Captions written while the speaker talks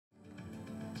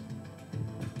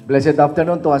Blessed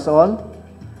afternoon to us all.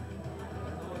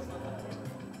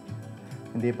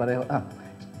 Hindi pareho.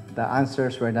 The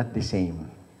answers were not the same.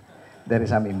 There is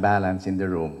some imbalance in the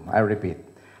room. I repeat.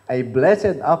 A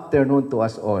blessed afternoon to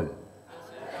us all.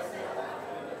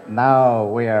 Now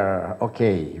we are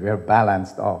okay. We are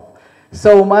balanced off.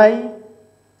 So I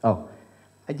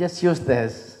just used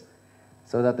this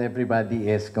so that everybody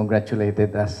is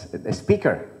congratulated as a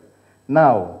speaker.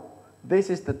 Now, this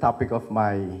is the topic of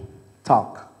my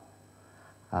talk.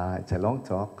 It's a long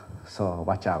talk, so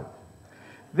watch out.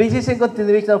 This is a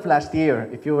continuation of last year,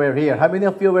 if you were here. How many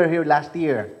of you were here last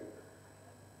year?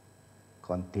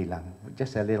 Konti lang,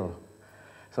 just a little.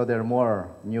 So there are more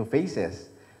new faces.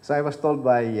 So I was told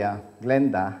by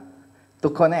Glenda to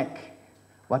connect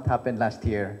what happened last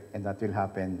year and what will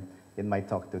happen in my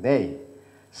talk today.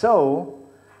 So,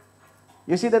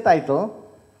 you see the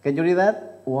title? Can you read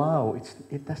that? Wow,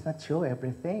 it does not show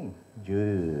everything.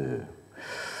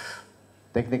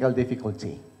 Technical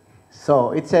difficulty.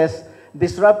 So, it says,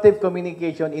 Disruptive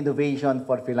Communication Innovation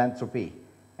for Philanthropy.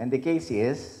 And the case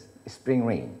is Spring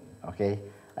Rain, okay?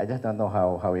 I just don't know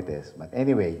how it is, but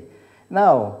anyway.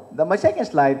 Now, my second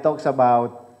slide talks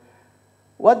about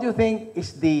what do you think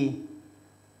is the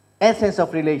essence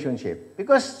of relationship?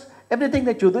 Because everything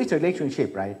that you do is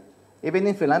relationship, right? Even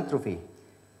in philanthropy.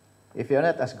 If you're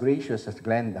not as gracious as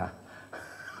Glenda,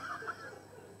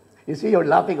 you see, you're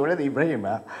laughing already, Ibrahim.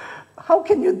 Huh? How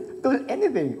can you do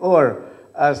anything? Or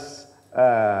as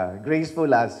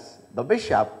graceful as the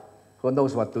bishop, who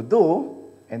knows what to do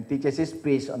and teaches his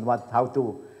priests on how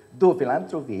to do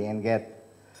philanthropy and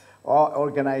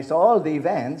organize all the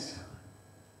events,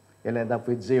 you'll end up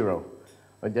with zero.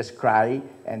 Or just cry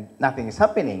and nothing is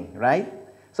happening, right?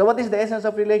 So what is the essence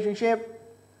of relationship?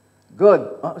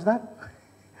 Good. What was that?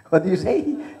 What do you say?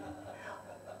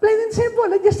 Plain and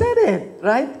simple, I just said it,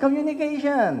 right?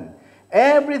 Communication.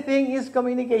 Everything is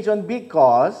communication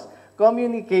because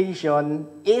communication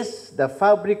is the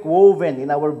fabric woven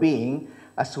in our being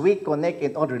as we connect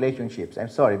in all relationships. I'm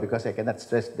sorry because I cannot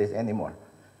stress this anymore.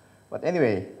 But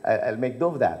anyway, I'll make do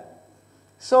of that.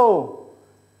 So,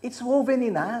 it's woven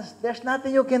in us. There's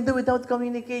nothing you can do without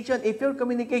communication. If your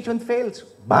communication fails,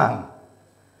 bang!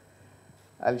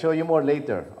 I'll show you more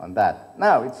later on that.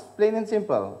 Now, it's plain and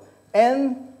simple.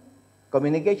 And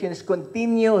communication is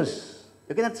continuous.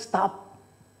 You cannot stop.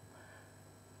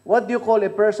 What do you call a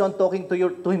person talking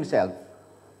to himself?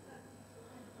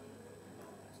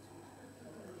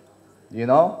 You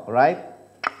know, right?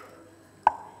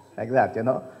 Like that, you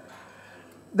know?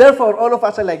 Therefore, all of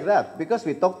us are like that because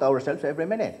we talk to ourselves every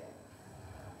minute,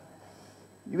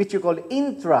 which you call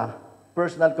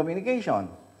intra-personal communication.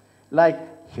 Like,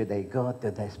 should I go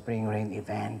to the spring rain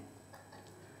event?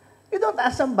 You don't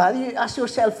ask somebody, you ask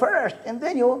yourself first, and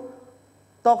then you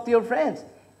talk to your friends.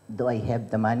 Do I have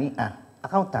the money?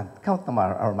 Accountant, count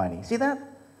our money. See that?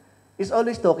 It's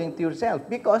always talking to yourself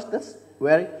because that's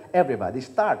where everybody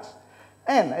starts.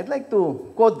 And I'd like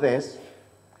to quote this.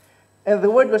 And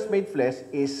the Word was made flesh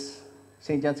is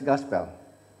St. John's Gospel.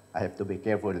 I have to be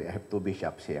careful. I have two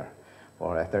bishops here,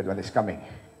 or a third one is coming.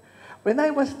 When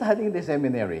I was studying the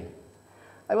seminary,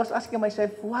 I was asking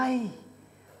myself, why?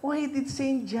 Why did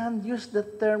St. John use the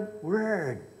term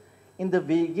Word? In the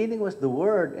beginning was the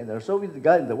Word, and so with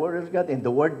God, and the Word was God, and the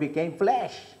Word became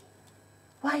flesh.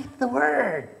 Why the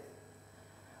Word?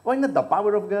 Why not the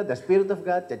power of God, the Spirit of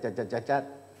God, chat?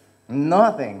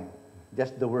 Nothing,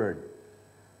 just the Word.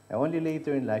 And only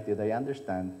later in life did I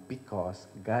understand because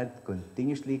God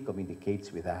continuously communicates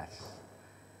with us.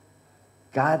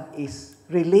 God is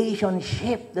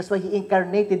relationship. That's why He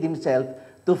incarnated Himself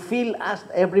to fill us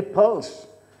every pulse.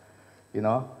 You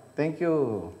know, thank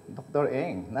you, Dr.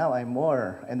 Eng. Now I'm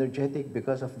more energetic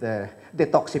because of the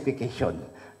detoxification,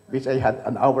 which I had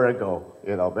an hour ago.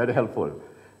 You know, very helpful.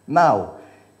 Now,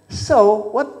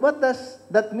 so what does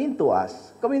that mean to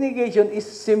us? Communication is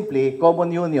simply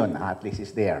common union, at least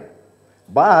it's there.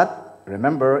 But,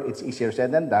 remember, it's easier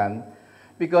said than done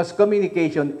because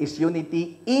communication is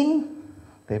unity in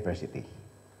diversity.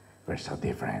 We're so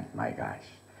different, my gosh.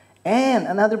 And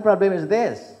another problem is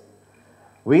this.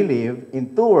 We live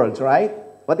in two worlds, right?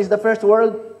 What is the first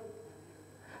world?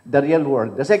 The real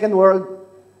world. The second world?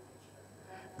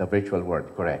 The virtual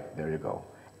world, correct. There you go.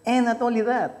 And not only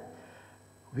that,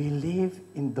 we live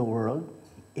in the world,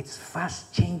 it's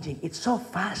fast changing. It's so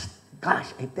fast.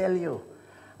 Gosh, I tell you,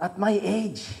 at my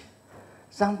age,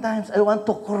 sometimes I want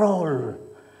to crawl,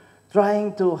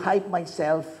 trying to hype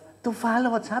myself to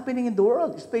follow what's happening in the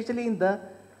world, especially in the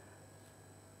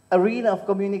arena of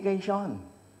communication.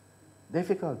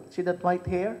 Difficult. See that white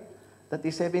hair? That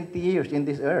is 70 years in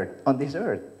this earth, on this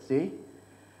earth. See?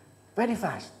 Very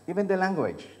fast, even the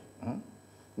language.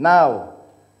 Now,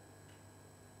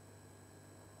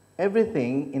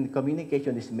 everything in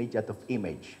communication is made out of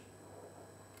image.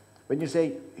 When you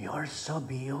say, "You're so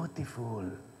beautiful,"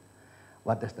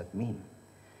 what does that mean?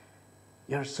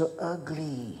 "You're so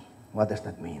ugly," what does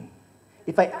that mean?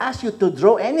 If I ask you to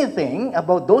draw anything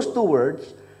about those two words,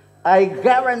 I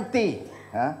guarantee,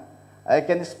 I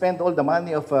can spend all the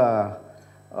money of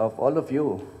all of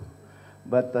you,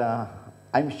 but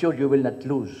I'm sure you will not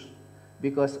lose,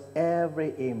 because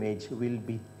every image will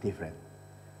be different.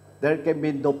 There can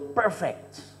be no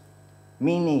perfect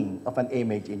meaning of an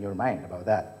image in your mind about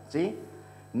that. See?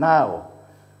 Now,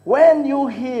 when you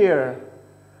hear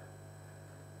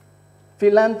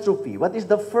philanthropy, what is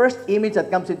the first image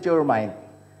that comes into your mind?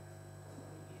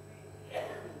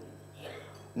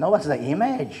 No, what's the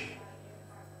image?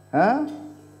 Huh?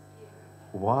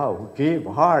 Wow, give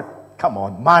heart. Come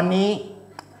on, money.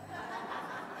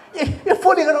 You're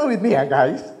fooling around with me,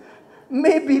 guys.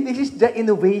 Maybe this is the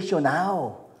innovation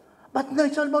now. But no,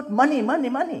 it's all about money, money,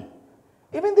 money.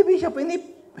 Even the bishop, when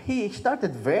he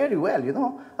started very well,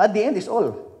 at the end it's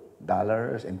all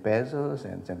dollars and pesos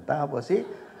and centavos. See?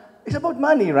 It's about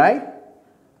money, right?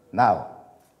 Now,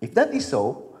 if that is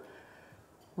so,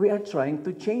 we are trying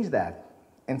to change that.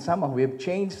 And somehow we have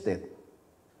changed it.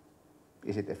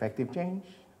 Is it effective change?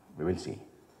 We will see.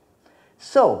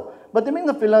 So, but the meaning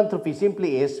of philanthropy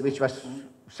simply is, which was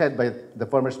said by the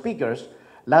former speakers,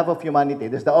 love of humanity.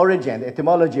 That's the origin, the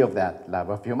etymology of that, love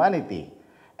of humanity.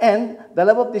 And the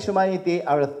love of this humanity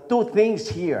are two things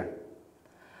here.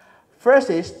 First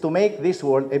is to make this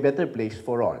world a better place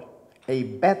for all. A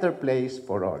better place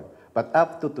for all. But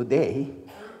up to today,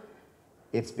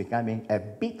 it's becoming a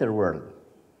bitter world.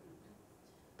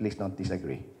 Please don't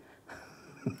disagree.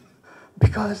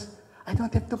 Because I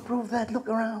don't have to prove that. Look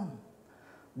around.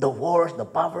 The wars, the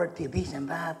poverty, this and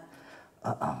that.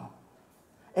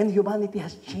 And humanity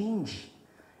has changed.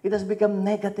 It has become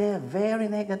negative, very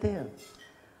negative.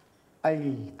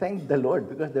 I thank the Lord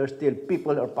because there are still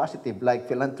people who are positive, like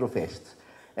philanthropists.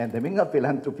 And the meaning of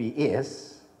philanthropy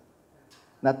is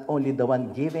not only the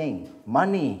one giving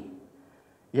money.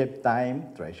 You have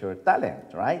time, treasure,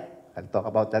 talent, right? I'll talk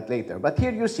about that later. But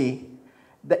here you see,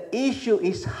 the issue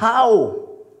is how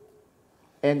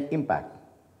and impact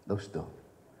those two.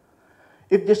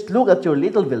 If you just look at your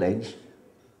little village,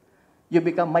 you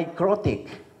become microtic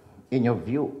in your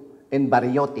view, and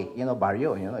baryotic.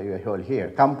 Barrio, you all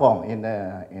here. Kampong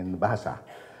in Bahasa.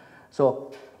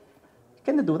 So,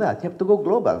 can you do that? You have to go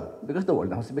global, because the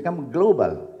world has become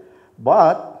global.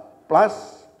 But,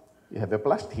 plus, you have a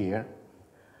plus here,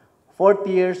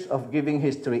 40 years of giving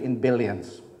history in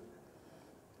billions.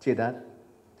 See that?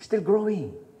 Still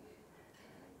growing.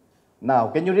 Now,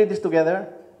 can you read this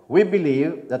together? We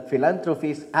believe that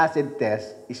philanthropy's acid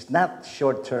test is not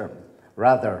short-term.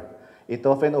 Rather, it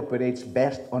often operates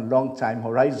best on long-time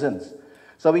horizons.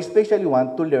 So we especially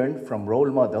want to learn from role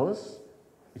models,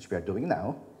 which we are doing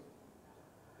now.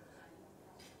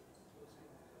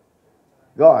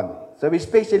 Go on. So we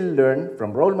especially learn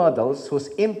from role models whose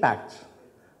impact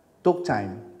took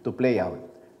time to play out.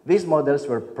 These models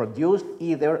were produced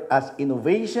either as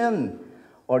innovation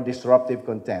or disruptive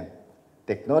content,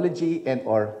 technology and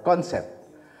or concept.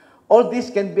 All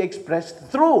this can be expressed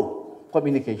through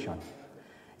communication.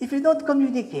 If you don't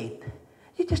communicate,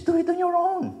 you just do it on your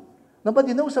own.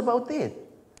 Nobody knows about it.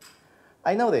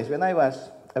 I know this. I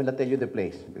will not tell you the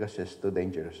place because it's too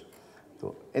dangerous.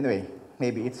 So, anyway,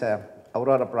 maybe it's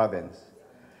Aurora province.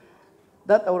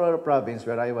 That Aurora province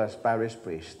where I was parish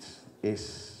priest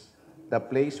is the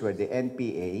place where the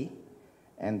NPA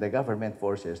and the government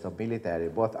forces, the military,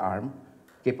 both armed,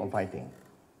 keep on fighting.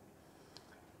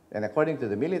 And according to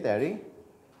the military,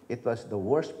 it was the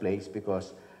worst place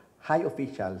because high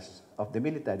officials of the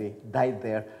military died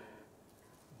there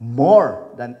more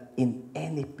than in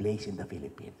any place in the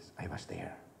Philippines. I was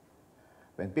there.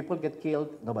 When people get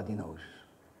killed, nobody knows.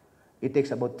 It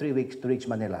takes about 3 weeks to reach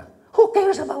Manila. Who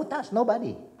cares about us?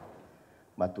 Nobody.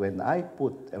 But when I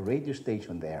put a radio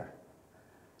station there,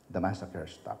 the massacre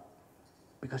stopped.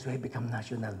 Because we have become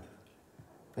national.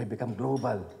 We have become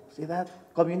global. See that?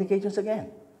 Communications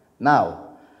again.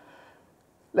 Now,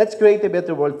 let's create a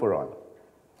better world for all.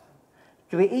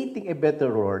 Creating a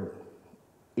better world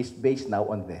is based now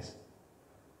on this.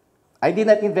 I did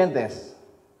not invent this.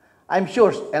 I'm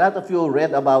sure a lot of you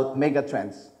read about mega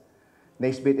trends.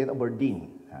 Naisbit in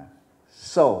Aberdeen.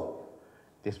 So,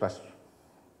 this was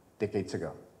decades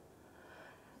ago.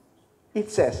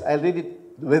 It says, I'll read it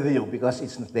with you because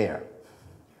it's not there.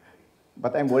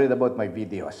 But I'm worried about my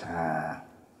videos.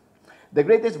 The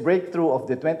greatest breakthrough of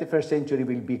the 21st century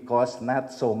will be caused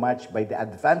not so much by the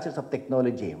advances of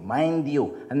technology, mind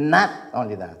you, and not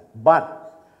only that,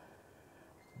 but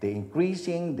the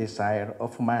increasing desire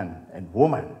of man and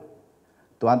woman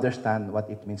to understand what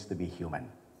it means to be human.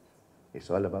 It's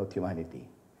all about humanity.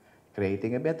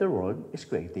 Creating a better world is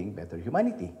creating better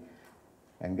humanity.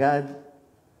 And God,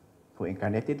 who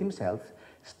incarnated himself,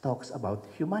 talks about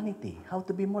humanity, how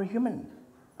to be more human.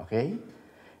 Okay?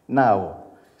 Now,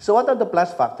 so what are the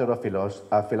plus factors of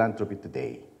philanthropy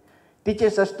today?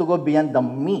 Teaches us to go beyond the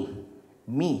me.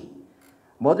 Me.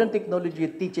 Modern technology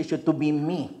teaches you to be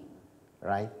me.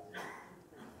 Right?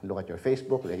 Look at your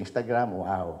Facebook, your Instagram,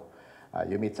 wow.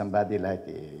 You meet somebody like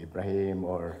Ibrahim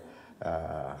or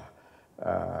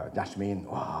Jasmine,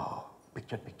 wow,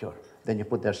 picture. Then you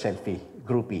put their selfie,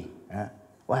 groupie. Huh?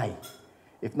 Why?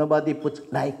 If nobody puts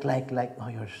like, oh,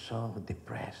 you're so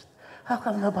depressed. How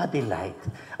come nobody liked?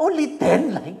 Only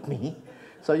 10 like me.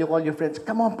 So you call your friends,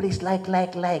 come on, please, like.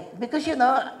 Because, you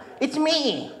know, it's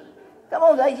me. Come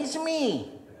on, guys, it's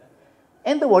me.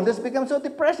 And the world has become so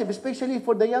depressive, especially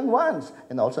for the young ones.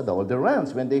 And also the older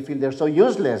ones, when they feel they're so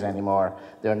useless anymore.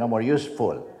 They're no more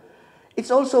useful. It's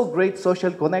also a great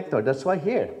social connector. That's why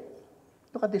here,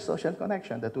 look at this social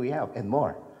connection that we have and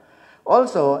more.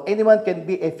 Also, anyone can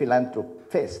be a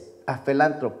philanthropist.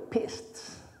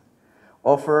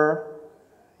 Offer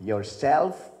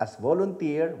yourself as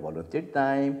volunteer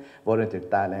time, volunteer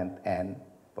talent, and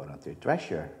volunteer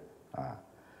treasure.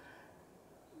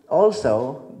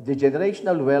 Also, the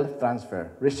generational wealth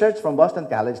transfer. Research from Boston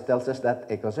College tells us that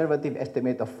a conservative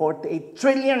estimate of 48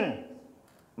 trillion,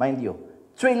 mind you,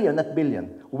 trillion, not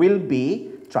billion, will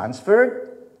be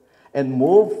transferred and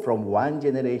moved from one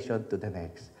generation to the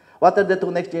next. What are the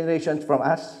two next generations from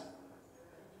us?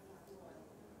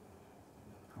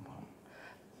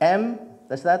 M,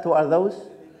 that's that. Who are those?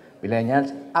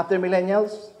 Millennials. After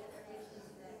millennials?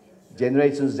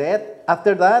 Generation Z.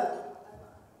 After that?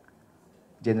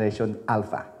 Generation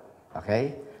Alpha.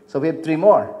 Okay? So we have three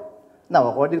more. Now,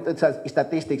 according to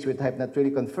statistics which I have not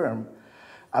really confirmed,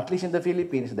 at least in the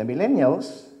Philippines, the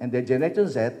millennials and the Generation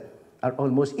Z are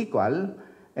almost equal,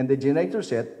 and the Generation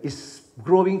Z is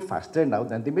growing faster now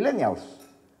than the millennials.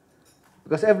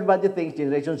 Because everybody thinks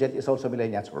Generation Z is also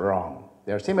millennials. Wrong.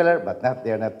 They're similar, but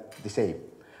they're not the same.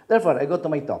 Therefore, I go to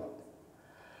my talk.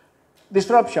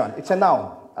 Disruption, it's a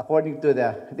noun, according to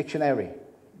the dictionary.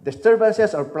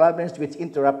 Disturbances or problems which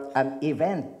interrupt an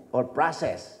event or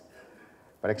process.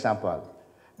 For example,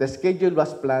 the schedule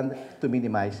was planned to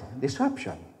minimize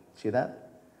disruption. See that?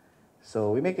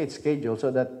 So we make a schedule so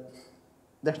that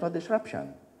there's no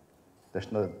disruption.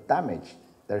 There's no damage.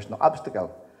 There's no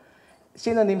obstacle.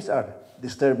 Synonyms are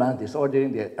disturbance,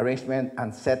 disordering the arrangement,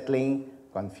 unsettling,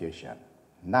 confusion.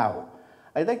 Now,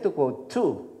 I'd like to quote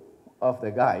two of the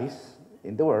guys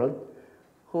in the world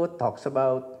who talks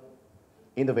about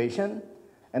innovation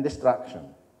and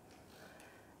destruction.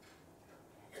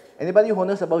 Anybody who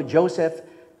knows about Joseph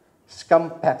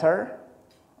Schumpeter?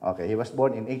 Okay, he was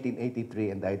born in 1883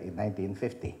 and died in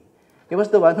 1950. He was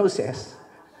the one who says,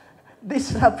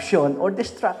 disruption or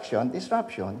disruption is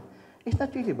not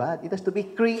really bad. It has to be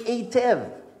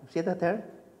creative. See that there?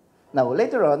 Now,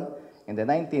 later on, in the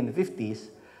 1950s,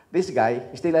 this guy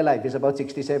is still alive. He's about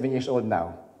 67 years old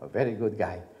now. A very good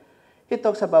guy. He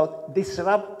talks about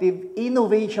disruptive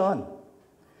innovation.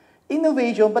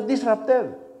 Innovation, but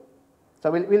disruptive.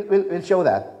 So we'll show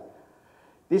that.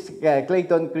 This guy,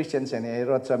 Clayton Christensen, he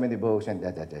wrote so many books and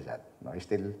that. No, he's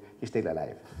still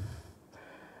alive.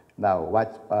 Now,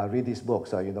 read his book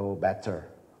so you know better.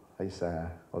 He's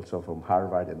also from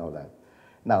Harvard and all that.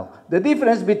 Now, the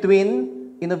difference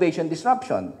between innovation and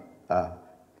disruption.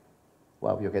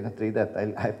 Wow, you cannot read that.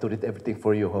 I have to read everything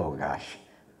for you. Oh, gosh.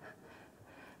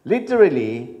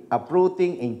 Literally,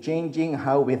 uprooting and changing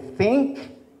how we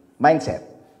think, mindset.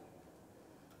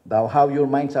 How your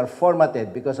minds are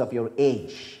formatted because of your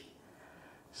age.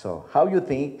 So, how you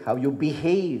think, how you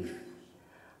behave,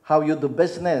 how you do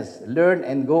business, learn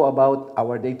and go about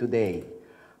our day-to-day.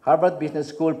 Harvard Business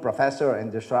School professor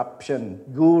and disruption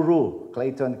guru,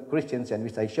 Clayton Christensen,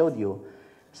 which I showed you,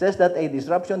 says that a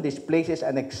disruption displaces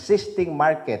an existing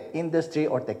market, industry,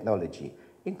 or technology,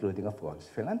 including, of course,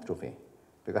 philanthropy,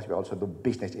 because we also do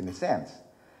business in a sense,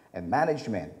 and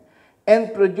management,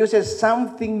 and produces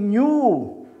something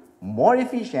new, more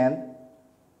efficient,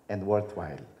 and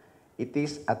worthwhile. It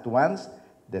is at once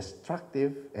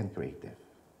destructive and creative.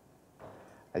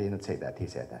 I did not say that, he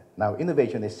said that. Now,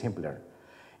 innovation is simpler.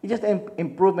 It's just an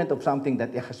improvement of something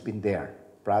that has been there.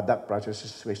 Product,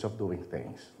 processes, ways of doing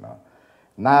things. No?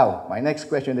 Now, my next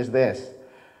question is this.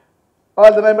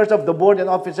 All the members of the board and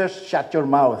officers, shut your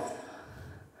mouth.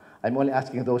 I'm only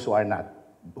asking those who are not,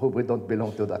 who don't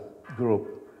belong to that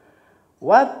group.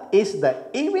 What is the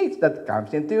image that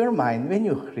comes into your mind when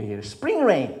you hear spring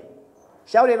rain?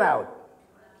 Shout it out.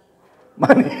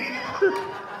 Money.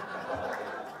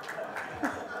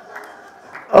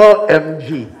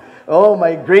 OMG. Oh,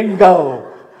 my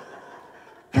gringo.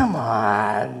 Come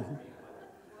on.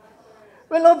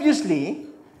 Well, obviously,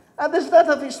 at the start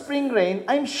of the spring rain,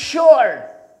 I'm sure,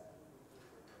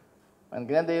 when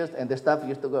Glenda used, and the staff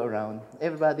used to go around,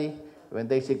 everybody, when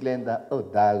they see Glenda, oh,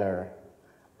 dollar,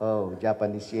 oh,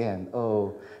 Japanese yen,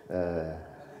 oh,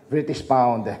 British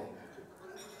pound,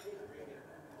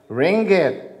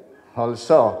 ringgit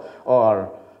also,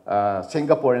 or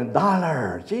Singaporean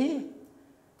dollar, see?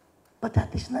 But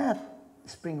that is not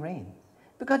spring rain,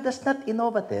 because that's not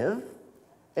innovative,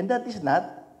 and that is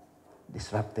not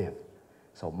disruptive.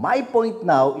 So my point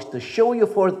now is to show you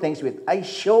 4 things which I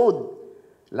showed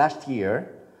last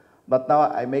year, but now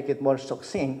I make it more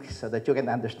succinct so that you can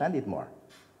understand it more.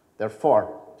 There are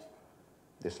 4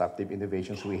 disruptive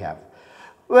innovations we have.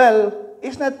 Well,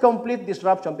 it's not complete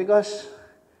disruption because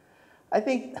I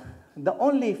think the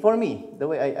only, for me, the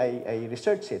way I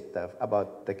researched it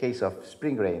about the case of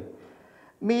spring rain,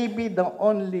 maybe the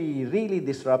only really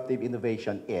disruptive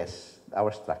innovation is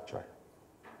our structure.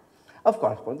 Of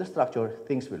course, from the structure,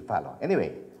 things will follow.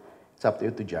 Anyway, it's up to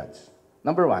you to judge.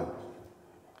 Number 1.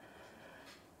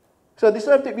 So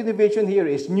disruptive innovation here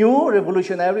is new,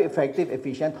 revolutionary, effective,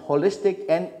 efficient, holistic,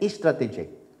 and strategic.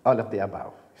 All of the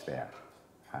above is there.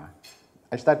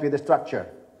 I start with the structure.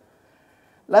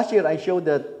 Last year, I showed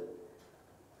that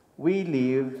we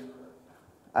live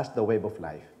as the web of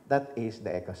life. That is the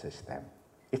ecosystem.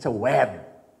 It's a web.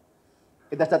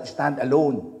 It does not stand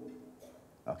alone.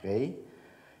 Okay?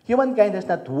 Humankind has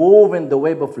not woven the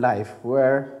web of life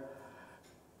where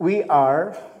we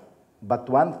are but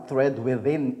one thread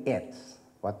within it.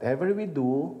 Whatever we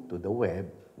do to the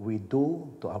web, we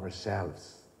do to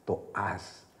ourselves, to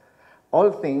us.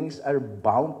 All things are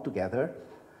bound together.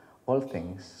 All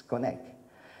things connect.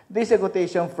 This is a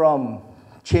quotation from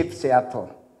Chief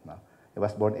Seattle. He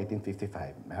was born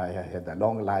 1855. He had a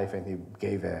long life, and he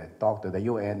gave a talk to the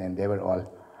UN, and they were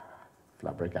all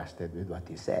flabbergasted with what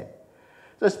he said.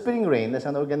 So Spring Rain, as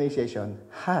an organization,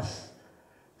 has,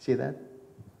 see that?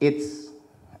 Its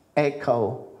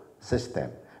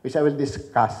ecosystem, which I will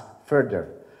discuss further.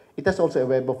 It has also a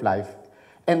web of life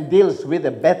and deals with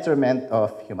the betterment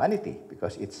of humanity,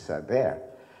 because it's there.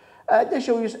 I'll just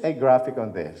show you a graphic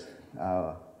on this.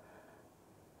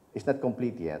 It's not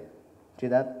complete yet. See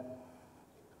that?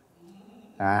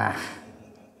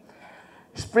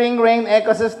 Spring rain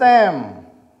ecosystem.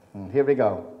 Here we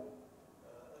go.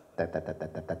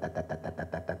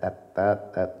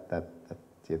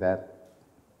 See that?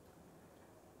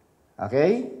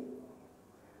 Okay?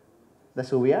 That's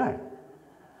who we are.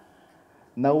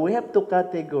 Now we have to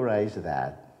categorize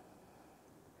that.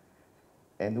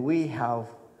 And we have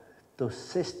to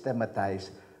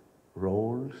systematize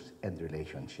roles and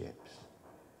relationships.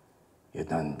 You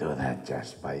don't do that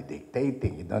just by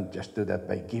dictating. You don't just do that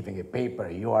by giving a paper.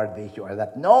 You are this, you are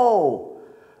that. No!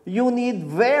 You need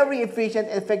very efficient,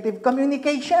 effective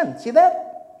communication. See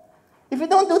that? If you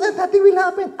don't do that, nothing will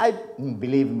happen.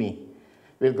 Believe me,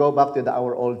 we'll go back to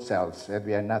our old selves, and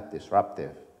we are not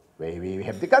disruptive. We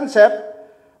have the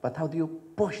concept, but how do you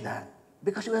push that?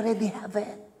 Because we already have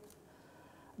it.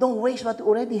 Don't waste what you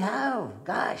already have.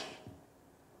 Gosh.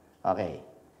 Okay.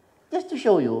 Just to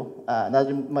show you,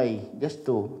 just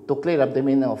to clear up the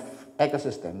meaning of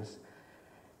ecosystems,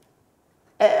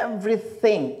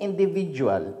 everything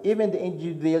individual, even the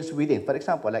individuals within, for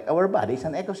example, like our body is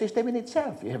an ecosystem in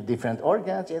itself. You have different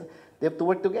organs, and they have to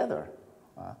work together.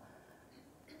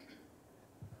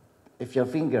 If your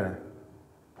finger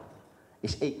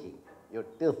is aching, your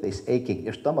tooth is aching,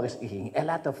 your stomach is aching, a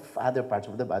lot of other parts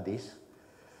of the body is,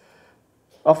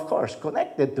 of course,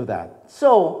 connected to that.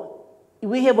 So,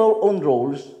 we have our own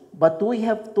roles, but we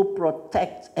have to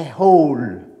protect a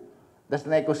whole. That's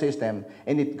an ecosystem,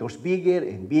 and it goes bigger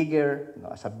and bigger,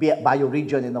 as a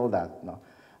bioregion and all that.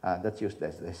 That's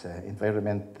useless, this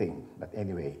environment thing. But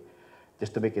anyway,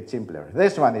 just to make it simpler.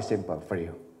 This one is simple for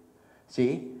you.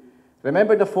 See?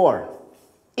 Remember the 4.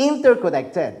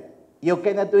 Interconnected. You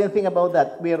cannot do anything about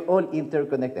that. We are all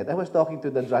interconnected. I was talking to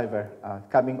the driver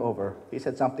coming over. He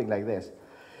said something like this.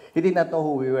 He did not know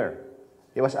who we were.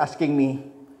 He was asking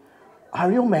me,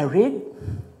 "Are you married?"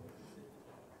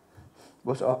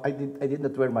 Because I did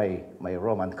not wear my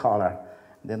Roman collar.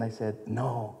 Then I said,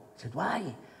 "No." He said, "Why?"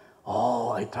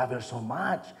 "Oh, I travel so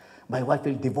much. My wife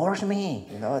will divorce me."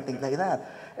 Things like that.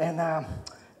 And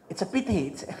it's a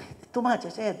pity. too much. I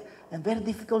said, and very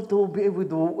difficult to be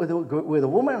with a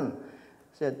woman.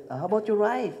 I said, how about your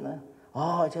wife? No?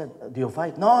 Oh, I said, do you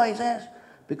fight? No, he says,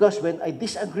 because when I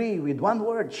disagree with one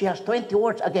word, she has 20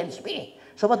 words against me.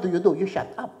 So what do? You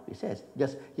shut up, he says.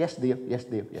 Just, yes, dear, yes,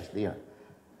 dear, yes, dear.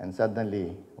 And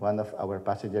suddenly, one of our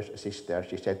passengers' sister,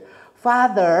 she said,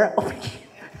 Father.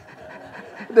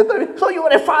 So you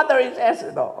are a father, he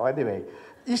says. No, anyway.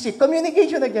 You see,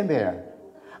 communication again there.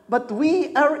 But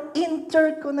we are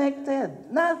interconnected.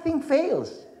 Nothing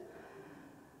fails.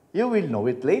 You will know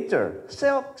it later.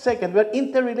 So, second, we're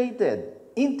interrelated,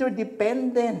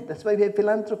 interdependent. That's why we have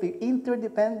philanthropy,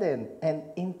 interdependent and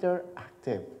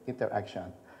interactive,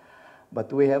 interaction.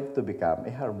 But we have to become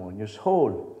a harmonious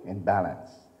whole in balance.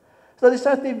 So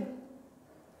disruptive,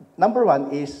 number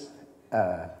one is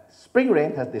Spring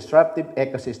Rain has disruptive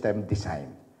ecosystem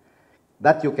design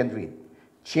that you can read.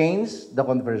 Change the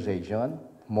conversation,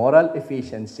 moral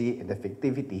efficiency and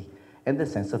effectivity, and the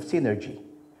sense of synergy.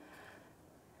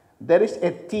 There is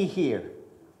a T here,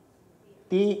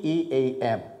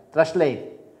 T-E-A-M. Translate.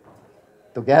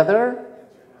 Together,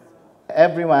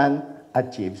 everyone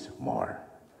achieves more.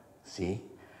 See?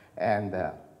 And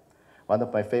one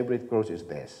of my favorite quotes is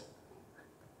this.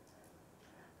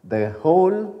 The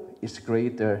whole is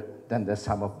greater than the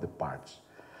sum of the parts.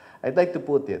 I'd like to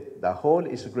put it, the whole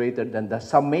is greater than the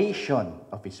summation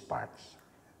of its parts.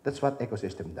 That's what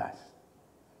ecosystem does.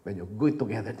 When you go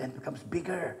together, then it becomes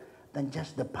bigger than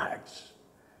just the parts.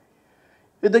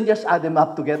 You don't just add them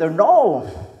up together. No!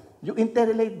 You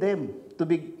interrelate them to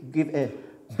give a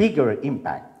bigger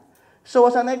impact. So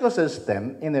as an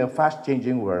ecosystem in a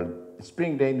fast-changing world,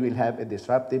 Spring Rain will have a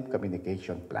disruptive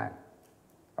communication plan.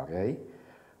 Okay?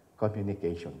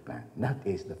 Communication plan. That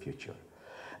is the future.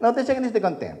 Now, the second is the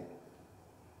content.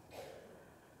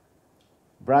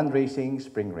 Brand raising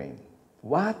Spring Rain.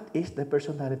 What is the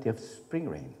personality of Spring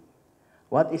Rain?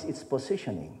 What is its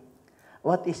positioning?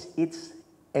 What is its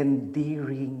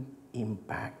endearing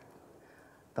impact?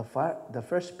 The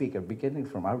first speaker, beginning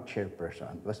from our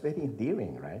chairperson, was very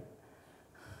endearing, right?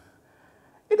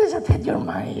 It doesn't hit your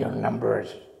money, your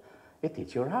numbers. It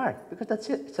hits your heart, because that's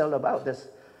it. It's all about this.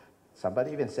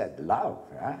 Somebody even said love.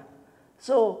 Huh?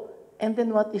 So, and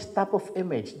then what is top of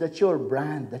image? That's your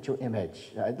brand, that's your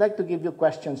image. I'd like to give you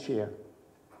questions here.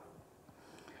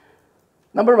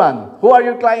 Number one, who are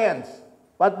your clients?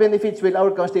 What benefits will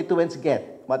our constituents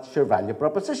get? What's your value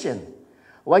proposition?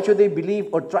 Why should they believe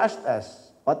or trust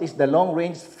us? What is the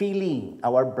long-range feeling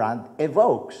our brand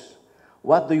evokes?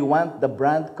 What do you want the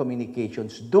brand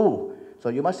communications do? So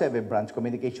you must have a brand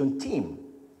communication team.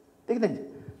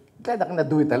 Kaya not gonna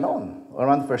do it alone or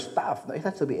run for staff. No, it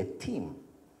has to be a team.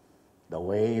 The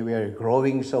way we are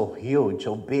growing so huge,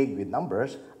 so big with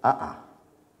numbers, There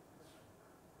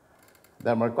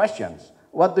are more questions.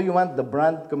 What do you want the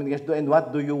brand communication to do, and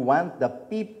what do you want the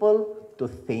people to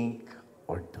think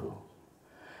or do?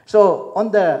 So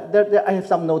on I have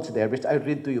some notes there, which I'll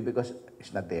read to you because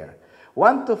it's not there.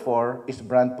 1 to 4 is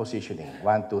brand positioning.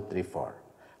 1, 2, 3, 4.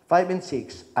 5 and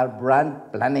 6 are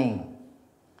brand planning.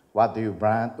 What do you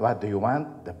want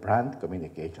the brand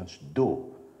communications do?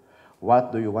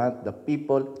 What do you want the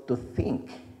people to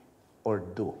think or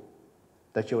do?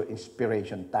 That's your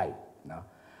inspiration type. No?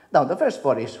 Now, the first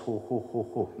 4 is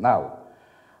who. Now,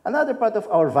 another part of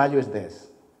our value is this.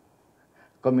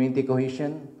 Community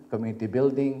cohesion, community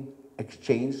building,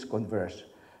 exchange, converse.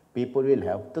 People will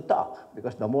have to talk,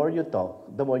 because the more you talk,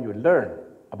 the more you learn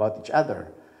about each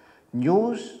other.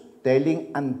 News, telling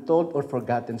untold or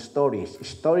forgotten stories.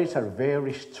 Stories are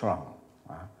very strong.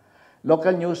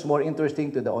 Local news, more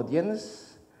interesting to the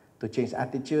audience, to change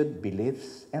attitude,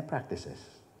 beliefs, and practices.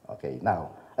 Okay,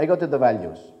 now, I go to the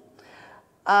values.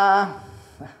 I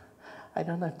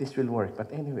don't know if this will work,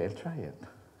 but anyway, I'll try it.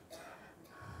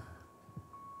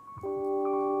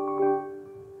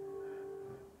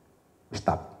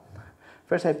 Stop.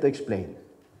 First, I have to explain.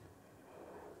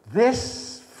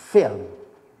 This film,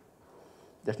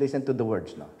 just listen to the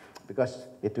words now, because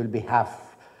it will be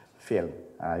half film.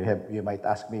 You might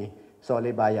ask me,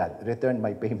 Sole Bayad, return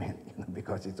my payment,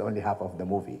 because it's only half of the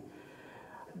movie.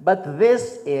 But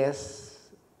this is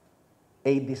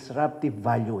a disruptive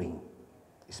valuing,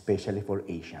 especially for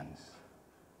Asians.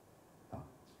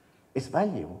 It's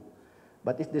value,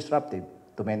 but it's disruptive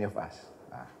to many of us.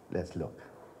 Let's look.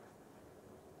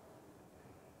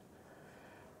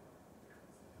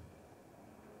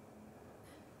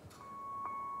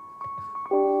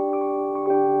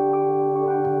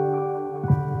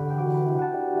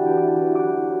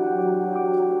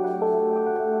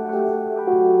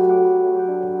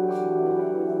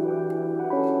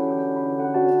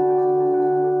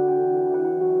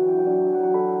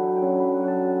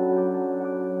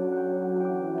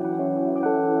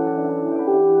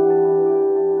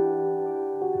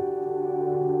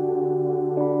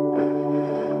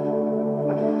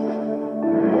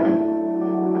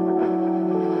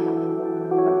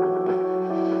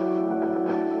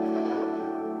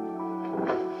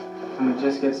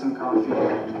 get some coffee.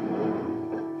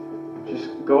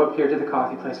 Just go up here to the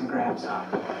coffee place and grab some.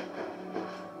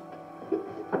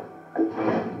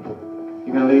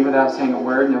 You're gonna leave without saying a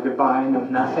word, no goodbye, no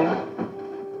nothing?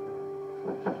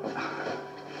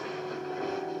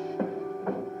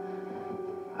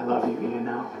 I love you, you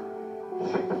know.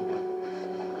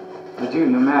 I do,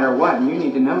 no matter what, and you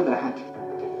need to know that.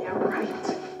 Yeah, right.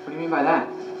 What do you mean by that?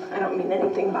 I don't mean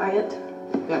anything by it.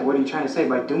 Yeah, what are you trying to say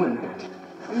by doing that?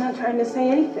 I'm not trying to say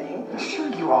anything. Sure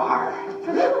you are.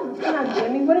 Yeah,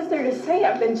 Jimmy, what is there to say?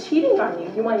 I've been cheating on you.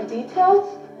 You want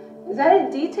details? Is that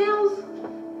it, details?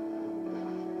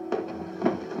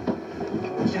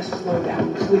 Just slow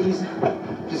down, please.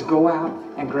 Just go out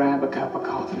and grab a cup of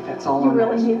coffee. That's all I'm You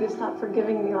really asking. need to stop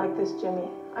forgiving me like this, Jimmy.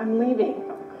 I'm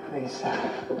leaving.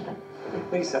 Lisa.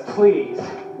 Lisa, please.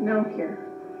 No, here.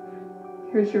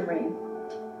 Here's your ring.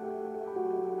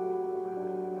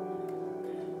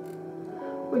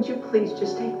 Would you please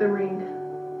just take the ring?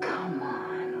 Come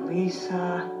on,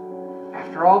 Lisa.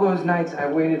 After all those nights I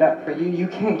waited up for you, you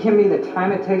can't give me the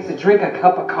time it takes to drink a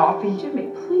cup of coffee? Jimmy,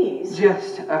 please.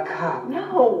 Just a cup.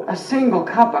 No. A single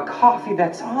cup of coffee,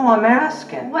 that's all I'm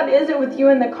asking. What is it with you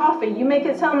and the coffee? You make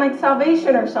it sound like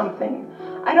salvation or something.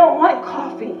 I don't want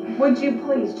coffee. Would you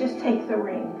please just take the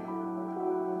ring?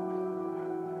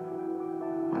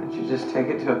 Why don't you just take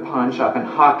it to a pawn shop and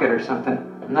hawk it or something?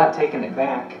 I'm not taking it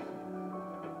back.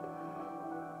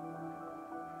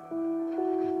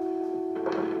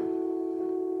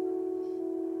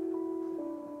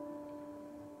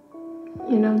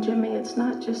 You know, Jimmy, it's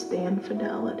not just the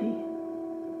infidelity.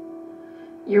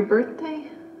 Your birthday,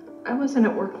 I wasn't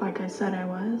at work like I said I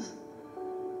was.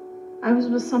 I was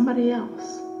with somebody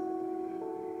else.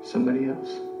 Somebody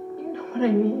else? You know what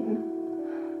I mean.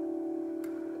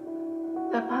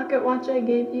 That pocket watch I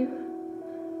gave you,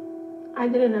 I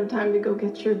didn't have time to go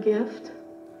get your gift.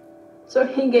 So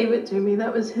he gave it to me.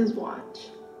 That was his watch.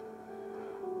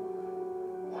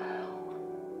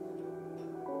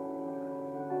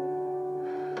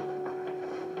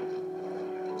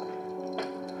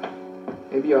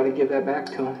 Maybe you ought to give that back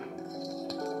to him.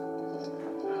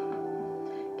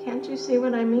 Can't you see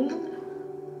what I mean?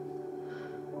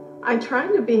 I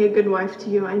tried to be a good wife to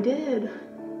you, I did.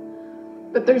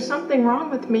 But there's something wrong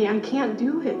with me, I can't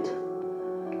do it.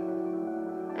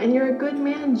 And you're a good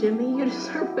man, Jimmy, you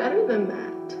deserve better than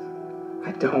that.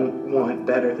 I don't want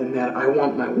better than that. I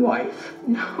want my wife.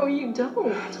 No, you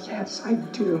don't. Yes, I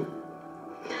do.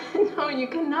 No, you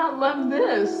cannot love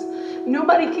this.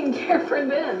 Nobody can care for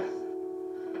this.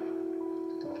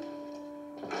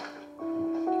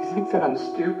 You think that I'm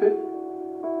stupid?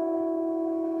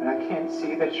 And I can't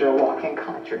see that you're a walking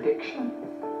contradiction?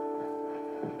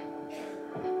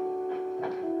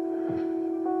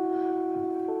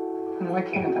 And why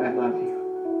can't I love you?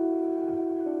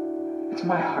 It's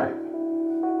my heart.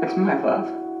 It's my love.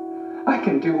 I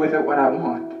can do with it what I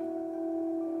want.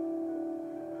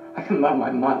 I can love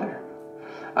my mother.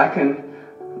 I can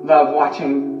love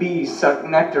watching bees suck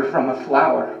nectar from a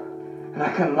flower. And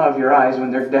I can love your eyes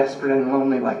when they're desperate and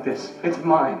lonely like this. It's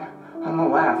mine. I'm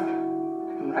allowed.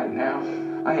 And right now,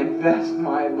 I invest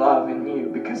my love in you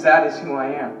because that is who I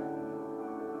am.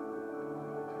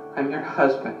 I'm your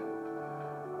husband.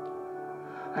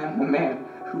 I am the man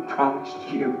who promised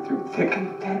you through thick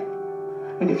and thin.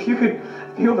 And if you could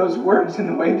feel those words in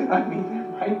the way that I mean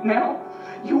them right now,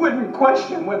 you wouldn't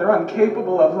question whether I'm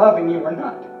capable of loving you or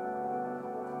not.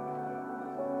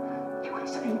 You would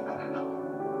say, wow,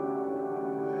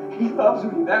 he loves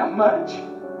me that much.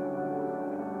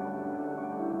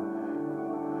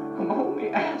 I'm only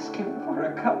asking for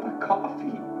a cup of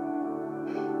coffee.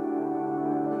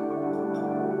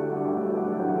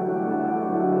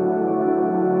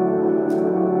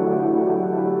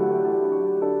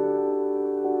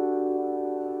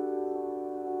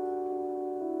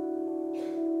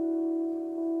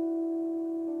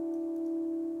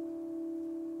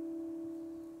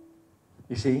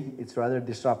 You see, it's rather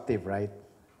disruptive, right?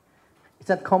 It's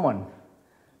not common.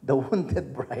 The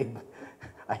wounded bride.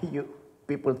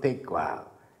 People think, wow,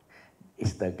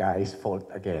 it's the guy's fault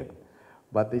again.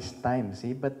 But this time,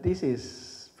 see, but this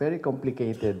is very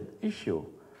complicated issue.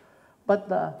 But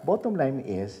the bottom line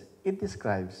is, it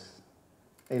describes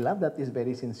a love that is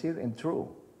very sincere and true.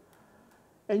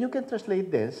 And you can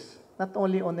translate this not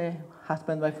only on a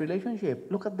husband-wife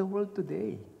relationship. Look at the world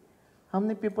today. How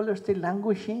many people are still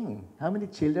languishing? How many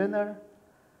children are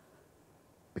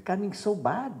becoming so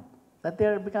bad that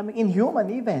they're becoming inhuman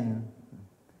even?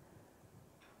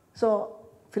 So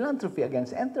philanthropy again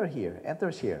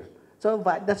enters here. So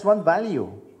that's one value.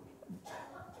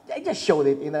 I just showed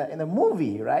it in a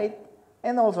movie, right?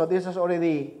 And also this is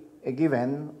already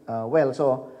given,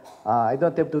 I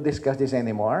don't have to discuss this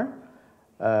anymore.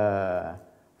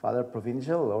 Father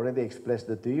Provincial already expressed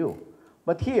it to you.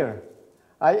 But here,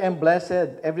 I am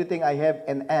blessed. Everything I have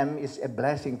and am is a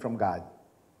blessing from God.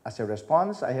 As a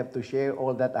response, I have to share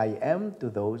all that I am to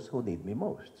those who need me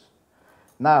most.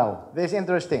 Now, this is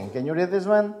interesting. Can you read this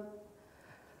one?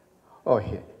 Oh,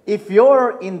 here. If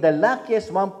you're in the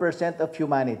luckiest 1% of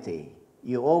humanity,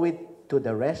 you owe it to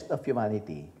the rest of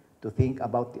humanity to think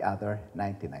about the other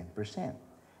 99%.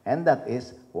 And that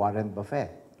is Warren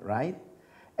Buffett, right?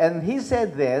 And he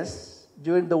said this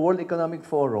during the World Economic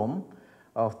Forum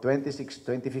of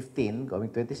 2015, going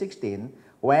 2016,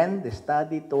 when the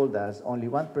study told us only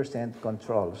 1%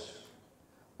 controls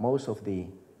most of the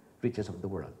riches of the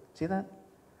world. See that?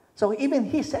 So even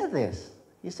he said this.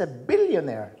 He's a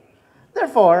billionaire.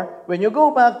 Therefore, when you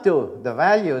go back to the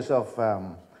values of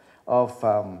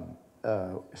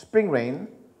spring rain,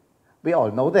 we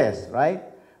all know this, right?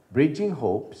 Bridging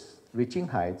hopes, reaching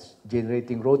heights,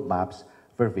 generating roadmaps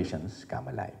where visions come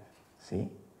alive. See?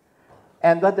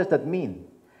 And what does that mean?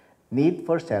 Need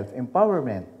for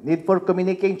self-empowerment, need for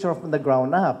communication from the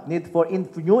ground up, need for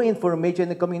new information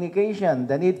and communication,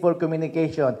 the need for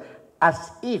communication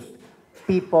as if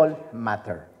people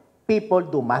matter. People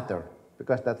do matter,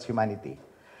 because that's humanity.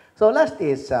 So last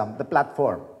is the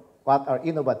platform. What are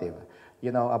innovative?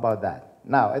 You know about that.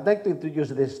 Now, I'd like to introduce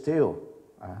this to you.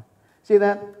 See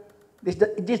that? This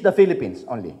is the Philippines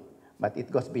only, but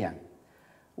it goes beyond.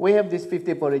 We have these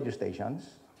 54 radio stations,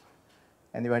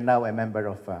 and we are now a member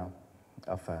of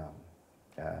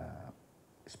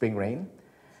Spring Rain.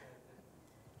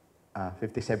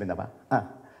 57 na ba?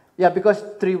 Yeah, because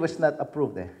 3 was not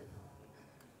approved.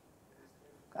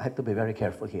 I have to be very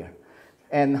careful here.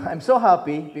 And I'm so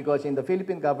happy because in the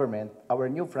Philippine government, our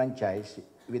new franchise,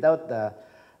 without the,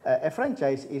 a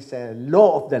franchise is a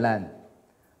law of the land,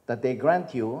 that they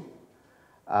grant you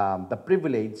the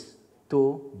privilege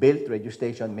to build radio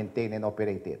station, maintain and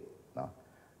operate it. No?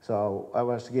 So I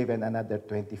was given another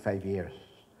 25 years.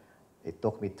 It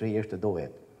took me 3 years to do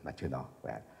it, but you know,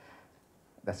 well,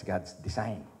 that's God's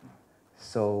design.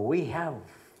 So we have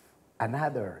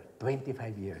another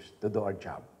 25 years to do our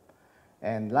job.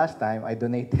 And last time, I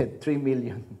donated 3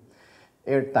 million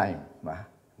airtime.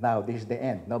 Now, this is the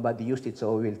end. Nobody used it,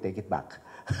 so we'll take it back.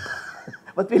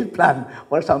 But we'll plan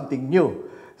for something new.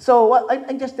 So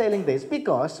I'm just telling this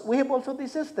because we have also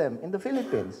this system in the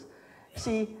Philippines.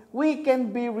 See, we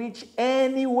can be reached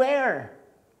anywhere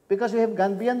because we have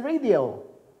gone beyond radio.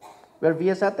 We're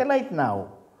via satellite now.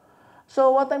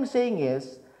 So what I'm saying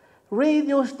is,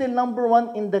 radio is still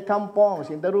 #1 in the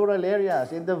kampongs, in the rural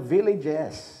areas, in the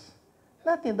villages.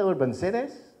 Not in the urban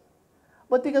cities.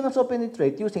 But we can also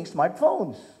penetrate using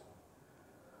smartphones.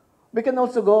 We can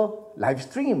also go live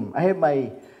stream. I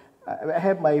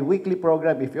have my weekly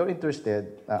program. If you're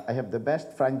interested, I have the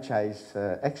best franchise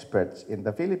experts in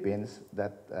the Philippines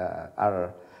that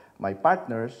are my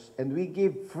partners, and we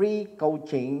give free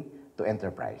coaching to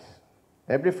enterprise.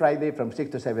 Every Friday from 6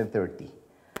 to 7:30.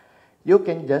 You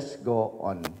can just go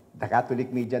on the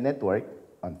Catholic Media Network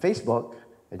on Facebook,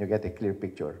 and you get a clear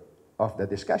picture of the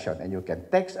discussion. And you can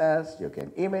text us, you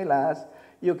can email us,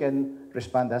 you can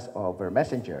respond us over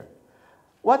Messenger.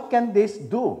 What can this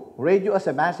do? Radio as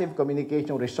a massive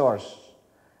communication resource.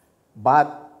 But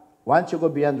once you go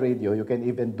beyond radio, you can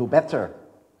even do better.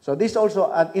 So this is also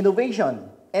an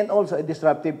innovation and also a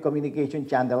disruptive communication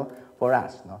channel for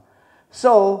us. No?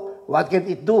 So what can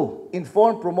it do?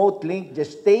 Inform, promote, link,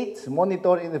 gestate,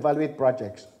 monitor, and evaluate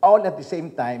projects, all at the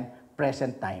same time,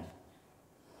 present time.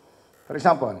 For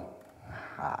example,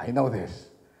 I know this.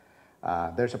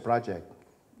 There's a project.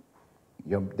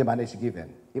 The money is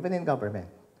given, even in government.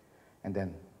 And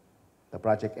then the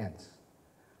project ends.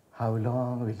 How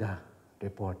long will the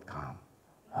report come?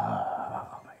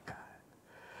 Oh my God.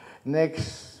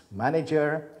 Next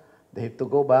manager, they have to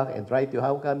go back and write you,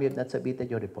 how come you have not submitted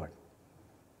your report?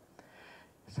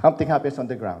 Something happens on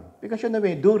the ground. Because you know,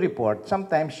 when you do report,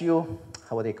 sometimes you,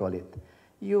 how would they call it?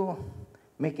 You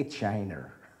make it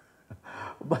shiner.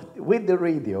 But with the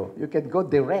radio, you can go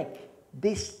direct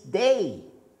this day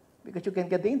because you can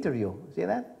get the interview. See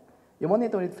that? You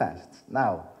monitor it fast.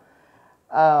 Now,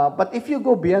 but if you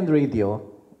go beyond radio,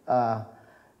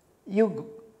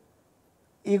 you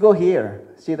go here.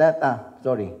 See that?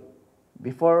 Sorry.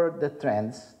 Before the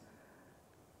trends,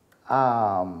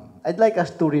 I'd like us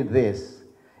to read this.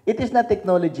 It is not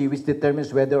technology which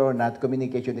determines whether or not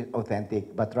communication is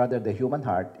authentic, but rather the human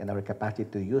heart and our capacity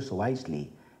to use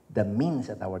wisely the means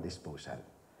at our disposal.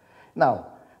 Now,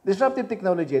 disruptive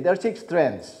technology, there are 6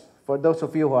 trends. For those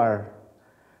of you who are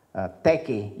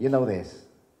techie, you know this.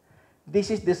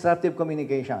 This is disruptive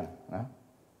communication.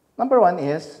 Number one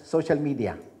is social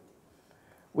media.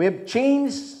 We have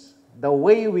changed the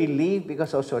way we live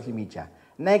because of social media,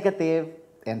 negative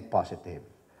and positive.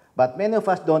 But many of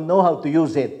us don't know how to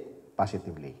use it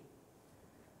positively.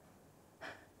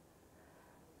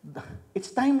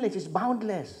 It's timeless, it's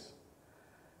boundless.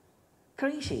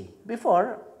 Crazy.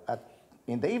 Before,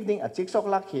 in the evening at 6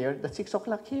 o'clock here, that's 6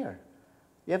 o'clock here.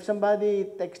 You have somebody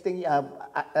texting,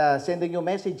 sending you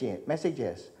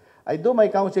messages. I do my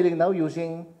counseling now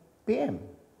using PM.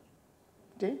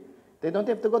 Okay? They don't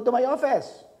have to go to my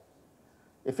office.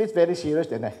 If it's very serious,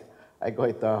 then I go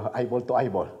eyeball to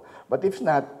eyeball. But if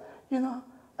not,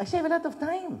 I save a lot of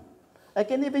time. I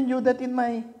can even do that in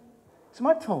my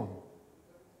smartphone.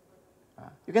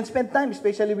 You can spend time,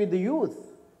 especially with the youth,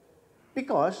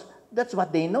 because that's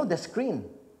what they know, the screen.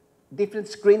 Different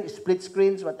screens, split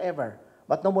screens, whatever.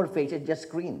 But no more faces, just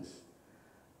screens.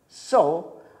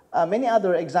 So, many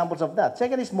other examples of that.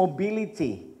 Second is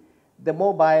mobility. The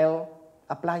mobile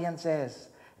appliances.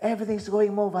 Everything's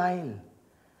going mobile.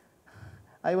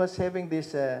 I was having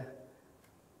this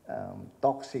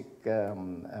toxic,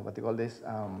 what do you call this?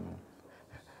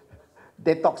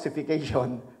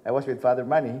 Detoxification. I was with Father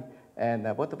Manny, and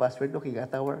both of us were looking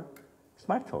at our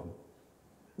smartphone,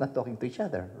 not talking to each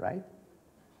other, right?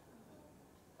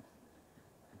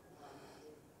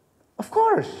 Of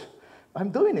course, I'm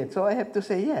doing it, so I have to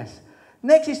say yes.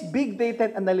 Next is big data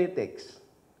and analytics.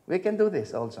 We can do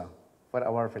this also for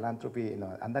our philanthropy,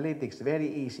 analytics, very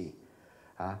easy.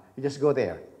 You just go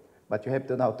there, but you have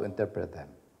to know how to interpret them.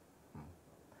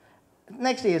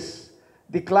 Next is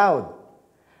the cloud.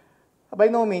 By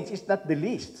no means, it's not the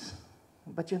least.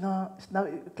 But now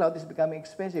cloud is becoming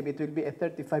expensive. It will be a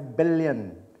 35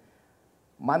 billion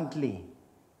monthly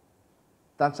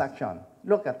transaction.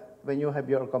 Look at when you have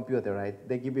your computer, right?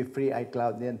 They give you free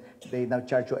iCloud, then they now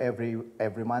charge you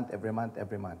every month.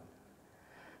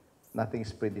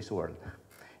 Nothing's free in this world.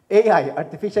 AI,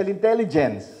 artificial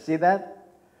intelligence. See that?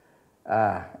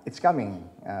 It's coming.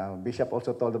 Bishop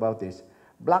also told about this.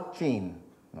 Blockchain,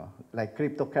 like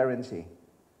cryptocurrency.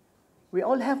 We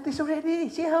all have this already.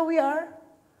 See how we are?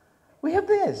 We have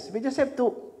this. We just have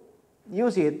to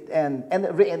use it and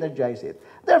re-energize it.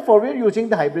 Therefore, we're using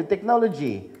the hybrid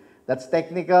technology. That's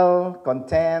technical,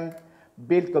 content,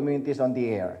 build communities on the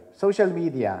air. Social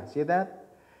media, see that?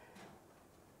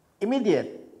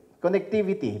 Immediate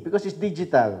connectivity, because it's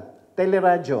digital.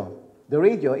 Teleradio. The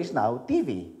radio is now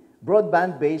TV.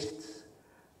 Broadband-based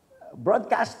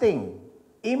broadcasting,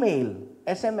 email,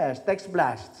 SMS, text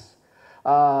blasts.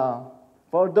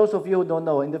 For those of you who don't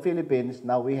know, in the Philippines,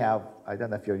 now we have, I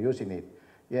don't know if you're using it,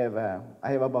 I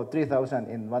have about 3,000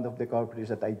 in one of the corporates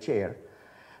that I chair.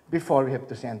 Before, we have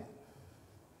to send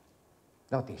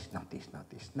notice.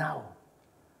 Now,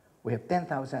 we have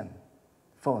 10,000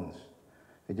 phones.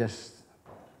 We just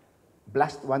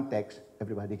blast one text,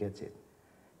 everybody gets it.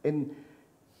 And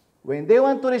when they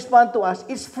want to respond to us,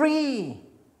 it's free.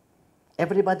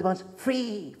 Everybody wants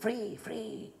free.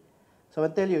 So I'll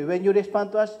tell you, when you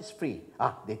respond to us, it's free.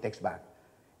 They text back.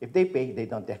 If they pay, they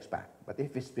don't text back. But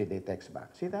if it's free, they text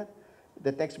back. See that?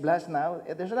 The text blast now,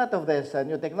 there's a lot of this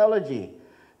new technology.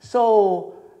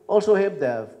 So also have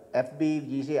the FB,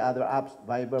 GC, other apps,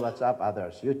 Viber, WhatsApp,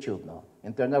 others, YouTube,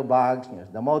 internal blogs.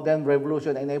 The modern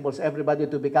revolution enables everybody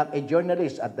to become a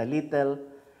journalist at a little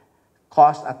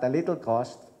cost,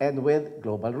 and with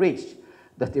global reach.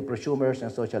 That's the prosumers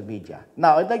and social media.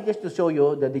 Now, I'd like just to show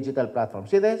you the digital platform.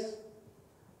 See this?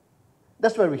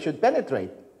 That's where we should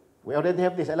penetrate. We already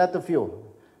have this, a lot of you.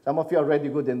 Some of you are already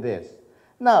good in this.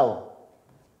 Now,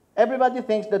 everybody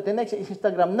thinks that the next is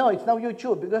Instagram. No, it's now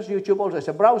YouTube, because YouTube also is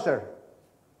a browser.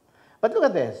 But look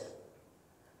at this.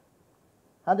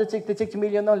 166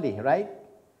 million only, right?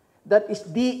 That is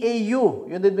DAU. You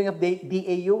know the meaning of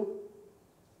DAU?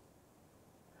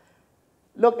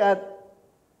 Look at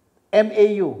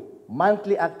MAU,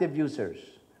 monthly active users.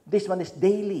 This one is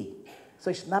daily.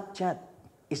 So Snapchat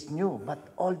is new, but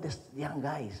all these young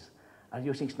guys are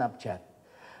using Snapchat.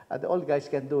 The old guys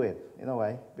can do it. You know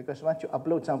why? Because once you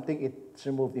upload something, it's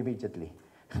removed immediately.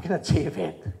 You cannot save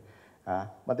it.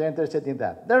 But they're interested in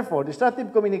that. Therefore,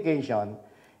 disruptive communication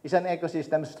is an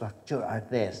ecosystem structure at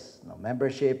this.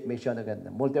 Membership, mission,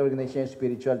 multi-organization,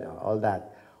 spiritual, all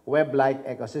that. Web-like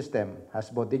ecosystem has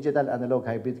both digital, analog,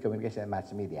 hybrid communication, and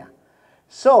mass media.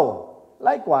 So,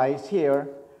 likewise here,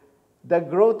 the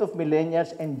growth of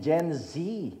millennials and Gen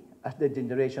Z as the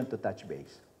generation to touch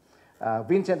base.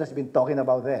 Vincent has been talking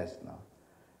about this.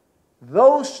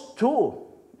 Those two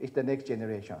is the next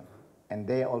generation. And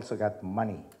they also got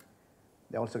money.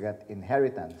 They also got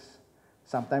inheritance.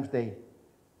 Sometimes they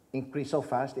increase so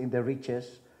fast in their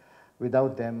riches.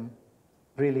 without them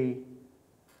really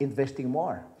investing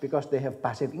more because they have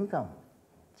passive income,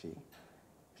 see?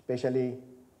 Especially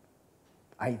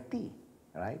IT,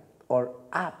 right? Or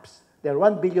apps. There are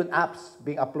 1 billion apps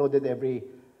being uploaded every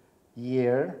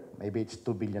year. Maybe it's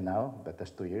 2 billion now, but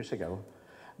that's 2 years ago.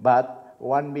 But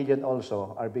 1 million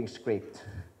also are being scraped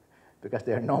because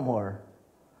they are no more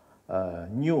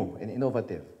new and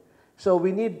innovative. So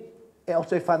we need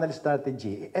also a funnel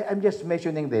strategy. I'm just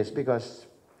mentioning this because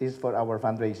this is for our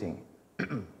fundraising.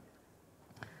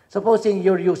 Supposing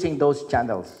you're using those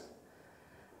channels.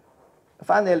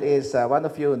 Funnel is, one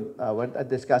of you were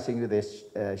discussing with this,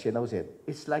 she knows it.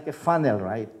 It's like a funnel,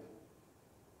 right?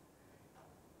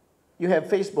 You have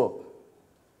Facebook.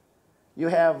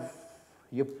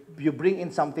 You bring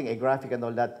in something, a graphic and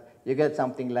all that, you get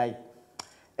something like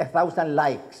 1,000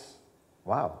 likes.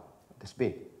 Wow, that's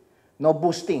big. No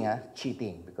boosting,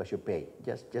 cheating because you pay.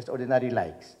 Just ordinary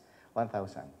likes,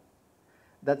 1,000.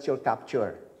 That's your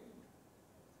capture.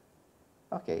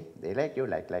 Okay, they like you,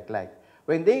 like.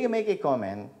 When they make a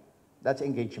comment, that's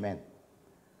engagement.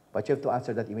 But you have to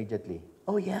answer that immediately.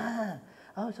 Oh, yeah.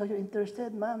 Oh, so you're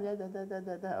interested, ma'am?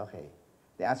 Okay.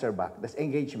 They answer back. That's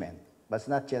engagement. But it's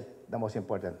not yet the most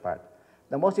important part.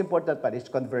 The most important part is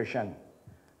conversion.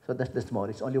 So that's the small.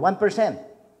 It's only 1%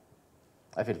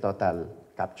 of your total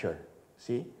capture.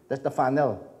 See? That's the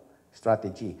funnel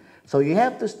strategy. So you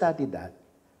have to study that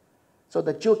so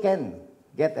that you can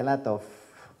get a lot of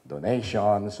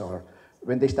donations, or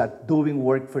when they start doing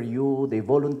work for you, they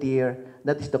volunteer.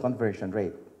 That is the conversion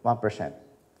rate, 1%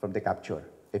 from the capture.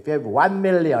 If you have 1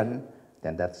 million,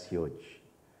 then that's huge.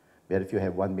 But if you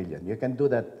have 1 million, you can do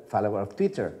that follower of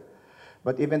Twitter.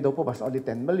 But even though po was only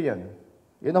 10 million,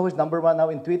 you know who's number 1 now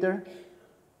in Twitter?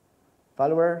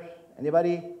 Followers?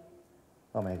 Anybody?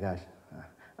 Oh my gosh,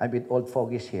 I'm a bit old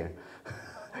fogies here.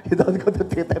 You don't go to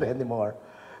Twitter anymore.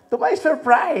 To my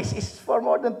surprise, it's for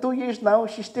more than 2 years now,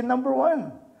 she's still number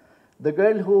 1. The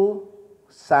girl who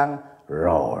sang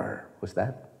Roar. Who's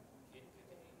that?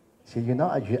 See, you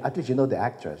know, at least you know the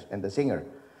actress and the singer.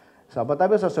 So, but I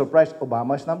was so surprised,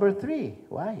 Obama is number 3.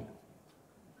 Why?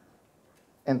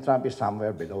 And Trump is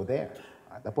somewhere below there.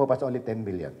 The Pope has only 10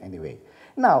 billion anyway.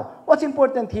 Now, what's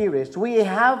important here is we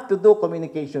have to do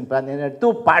communication plan, and there are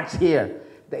 2 parts here,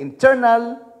 the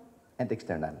internal and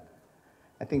external.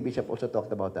 I think Bishop also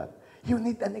talked about that. You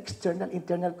need an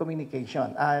internal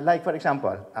communication. Like, for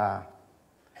example,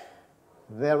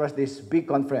 there was this big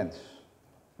conference,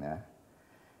 yeah?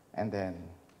 And then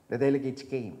the delegates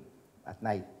came at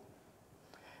night.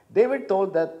 They were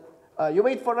told that you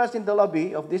wait for us in the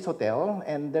lobby of this hotel,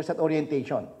 and there's an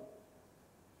orientation.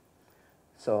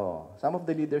 So some of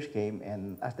the leaders came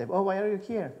and asked them, oh, why are you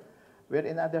here? We're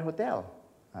in another hotel.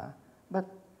 But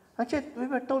actually, we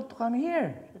were told to come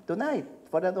here tonight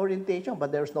for an orientation,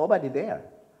 but there's nobody there.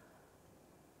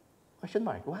 Question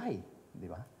mark, why?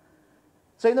 Diba?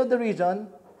 So you know the reason?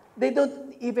 They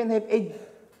don't even have a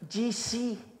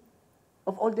GC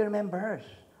of all their members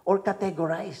or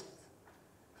categorized.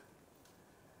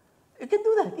 You can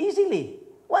do that easily.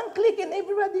 1 click and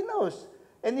everybody knows.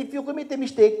 And if you commit a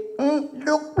mistake,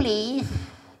 look please.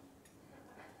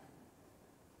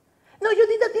 No, you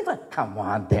did that in fact. Come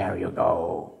on, there you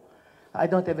go. I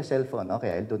don't have a cell phone.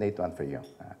 Okay, I'll donate one for you.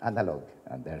 Analog.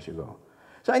 And there you go.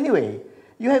 So anyway,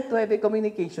 you have to have a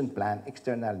communication plan,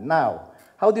 external. Now,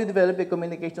 how do you develop a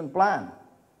communication plan?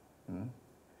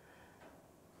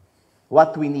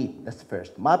 What we need, that's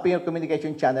first. Mapping your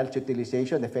communication channels,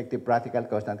 utilization, effective, practical,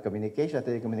 constant communication,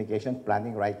 strategic communication,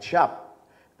 planning, right shop.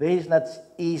 This is not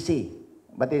easy,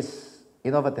 but it's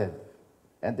innovative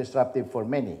and disruptive for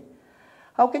many.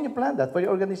 How can you plan that for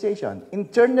your organization?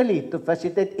 Internally, to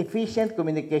facilitate efficient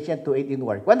communication to aid in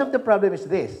work. One of the problems is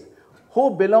this: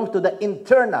 who belongs to the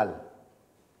internal?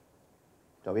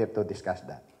 So we have to discuss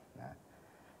that.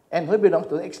 And who belongs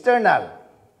to the external?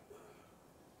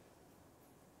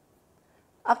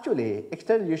 Actually,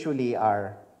 external usually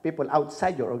are people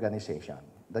outside your organization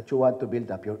that you want to build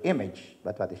up your image.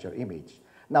 But what is your image?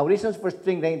 Now, reasons for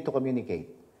Spring Rain to communicate.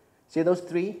 See those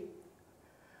 3?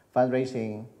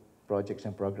 Fundraising, projects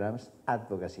and programs,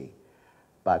 advocacy.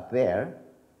 But there,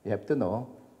 you have to know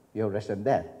your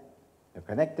respondent. You're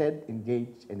connected,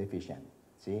 engaged, and efficient.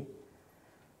 See?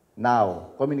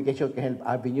 Now, communication can help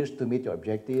avenues to meet your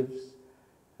objectives,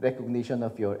 recognition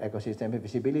of your ecosystem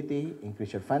visibility,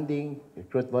 increase your funding,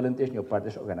 recruit volunteers in your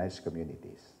partners, organized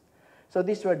communities. So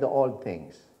these were the old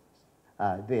things.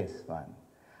 This one.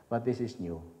 But this is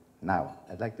new. Now,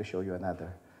 I'd like to show you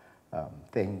another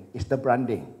thing. It's the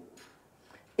branding.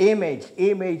 Image,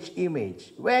 image,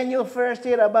 image. When you first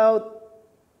hear about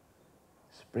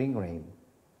Spring Rain,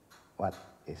 what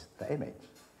is the image?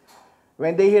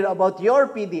 When they hear about your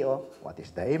PDO, what is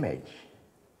the image?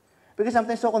 Because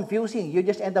sometimes it's so confusing. You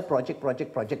just end up project.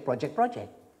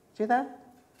 See that?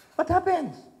 What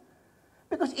happens?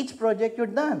 Because each project you're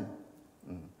done.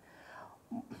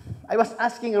 I was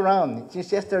asking around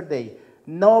since yesterday,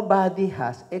 nobody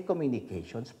has a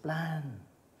communications plan.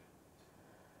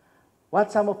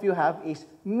 What some of you have is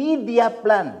media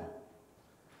plan.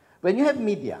 When you have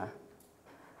media,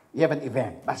 you have an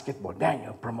event, basketball, then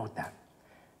you promote that.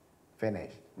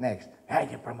 Finish. Next. And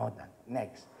you promote that.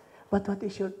 Next. But what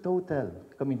is your total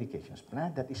communications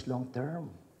plan? That is long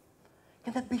term.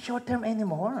 Cannot be short term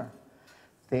anymore.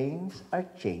 Things are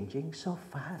changing so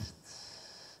fast.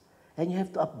 And you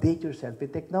have to update yourself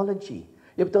with technology.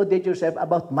 You have to update yourself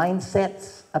about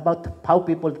mindsets, about how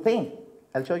people think.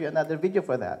 I'll show you another video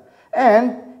for that.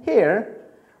 And here,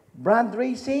 brand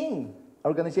racing,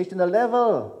 organizational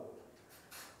level.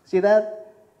 See that?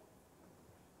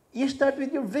 You start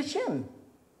with your vision,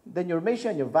 then your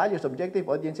mission, your values, objective,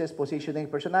 audiences, positioning,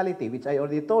 personality, which I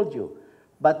already told you.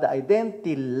 But the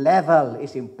identity level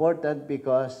is important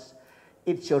because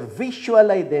it's your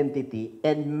visual identity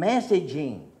and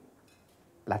messaging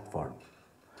platform,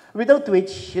 without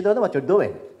which you don't know what you're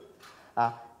doing.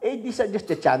 These are just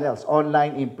the channels,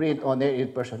 online, in print, on air,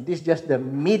 in person. This is just the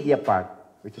media part,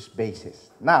 which is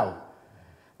basis. Now,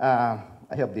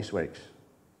 I hope this works.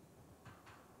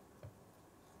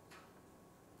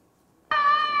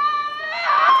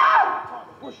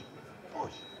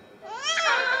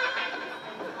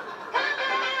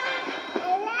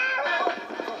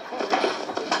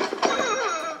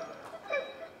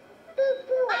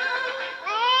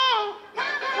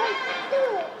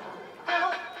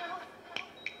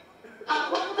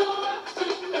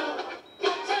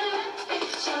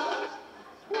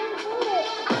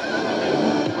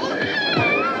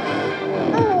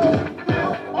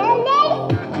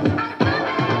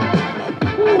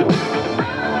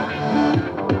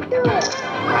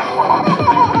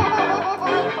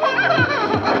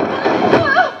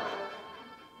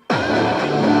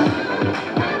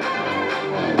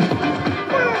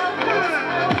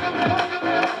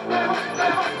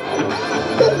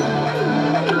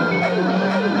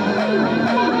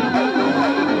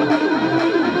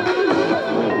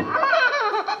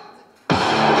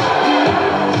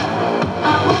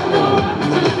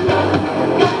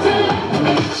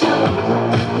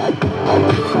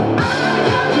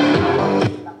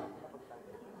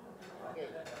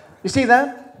 You see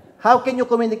that? How can you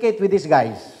communicate with these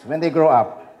guys when they grow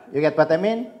up? You get what I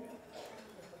mean?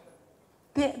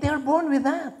 They are born with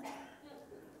that.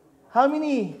 How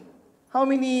many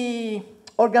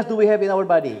organs do we have in our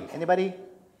body? Anybody?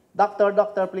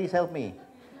 Doctor, please help me.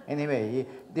 Anyway,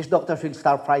 this doctor should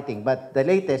start fighting, but the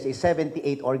latest is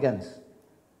 78 organs.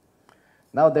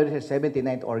 Now there is a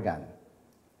 79th organ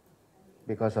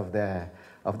because of the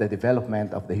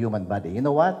development of the human body. You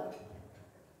know what?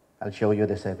 I'll show you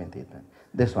the 17th one.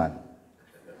 This one.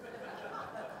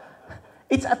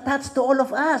 It's attached to all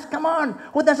of us. Come on.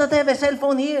 Who doesn't have a cell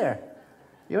phone here?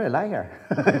 You're a liar.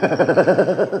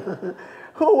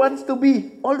 Who wants to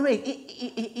be always?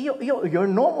 You're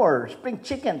no more spring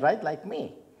chicken, right? Like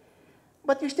me.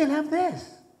 But you still have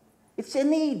this. It's a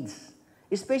need.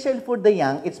 Especially for the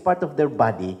young, it's part of their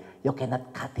body. You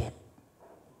cannot cut it.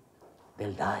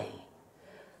 They'll die.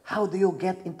 How do you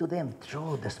get into them?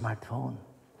 Through the smartphone.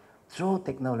 Through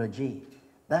technology.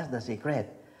 That's the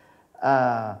secret.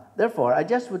 Therefore, I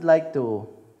just would like you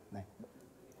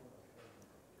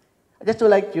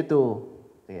to,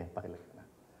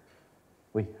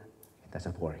 wait, it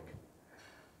doesn't work.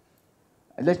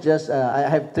 Let's just, I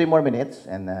have 3 more minutes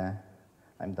and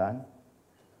I'm done.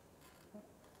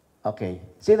 Okay,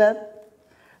 see that?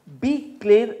 Be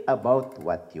clear about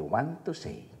what you want to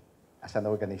say as an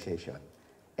organization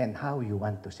and how you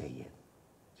want to say it.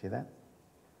 See that?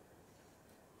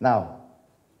 Now,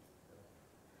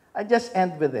 I just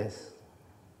end with this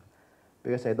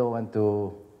because I don't want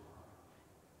to.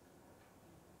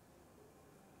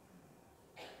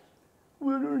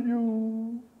 Where are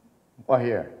you? Oh,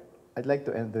 here. I'd like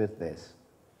to end with this.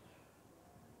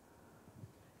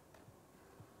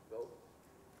 Go.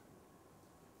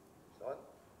 Son.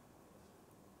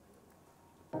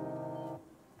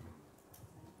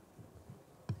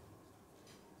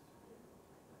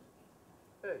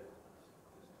 Hey.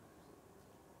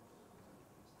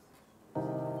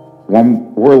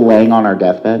 When we're laying on our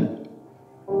deathbed,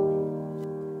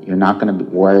 you're not going to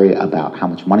worry about how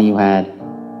much money you had,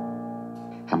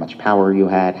 how much power you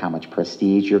had, how much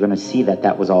prestige. You're going to see that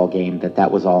that was all game, that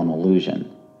was all an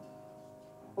illusion.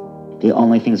 The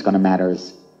only thing that's going to matter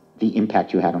is the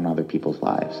impact you had on other people's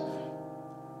lives.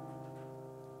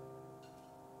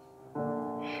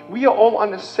 We are all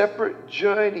on a separate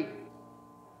journey.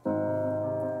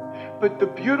 But the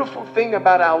beautiful thing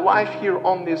about our life here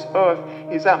on this earth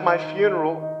is at my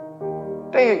funeral,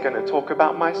 they ain't gonna talk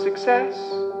about my success.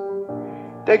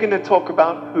 They're gonna talk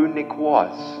about who Nick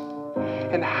was,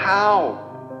 and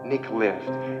how Nick lived,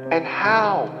 and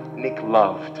how Nick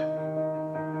loved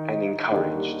and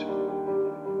encouraged.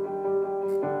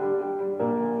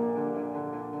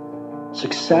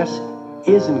 Success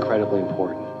is incredibly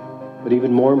important, but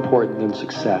even more important than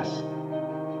success,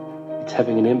 it's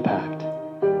having an impact.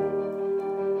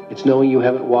 It's knowing you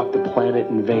haven't walked the planet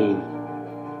in vain.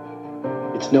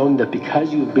 It's knowing that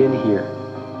because you've been here,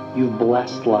 you've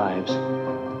blessed lives,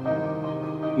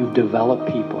 you've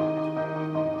developed people,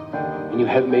 and you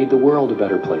have made the world a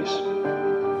better place.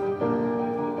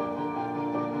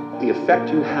 The effect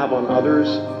you have on others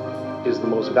is the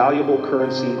most valuable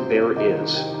currency there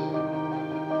is.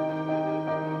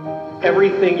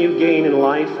 Everything you gain in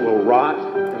life will rot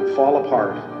and fall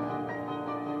apart,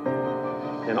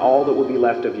 and all that will be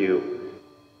left of you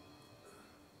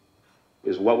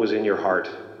is what was in your heart.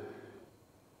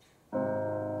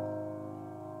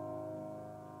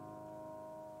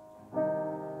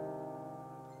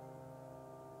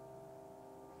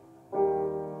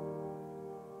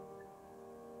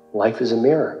 Life is a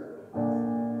mirror.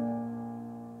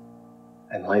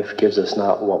 And life gives us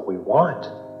not what we want.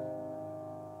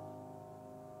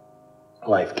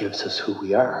 Life gives us who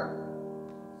we are.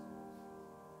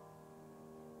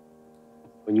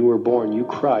 When you were born, you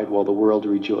cried while the world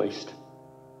rejoiced.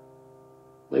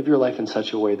 Live your life in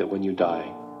such a way that when you die,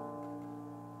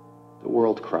 the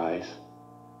world cries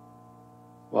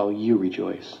while you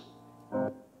rejoice.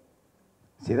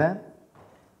 See that?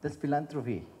 That's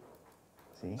philanthropy.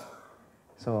 See?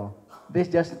 So, this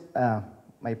is just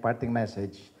my parting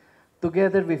message.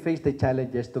 Together we face the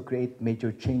challenges to create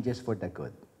major changes for the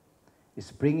good,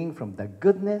 springing from the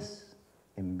goodness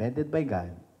embedded by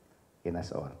God in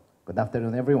us all. Good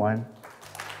afternoon, everyone.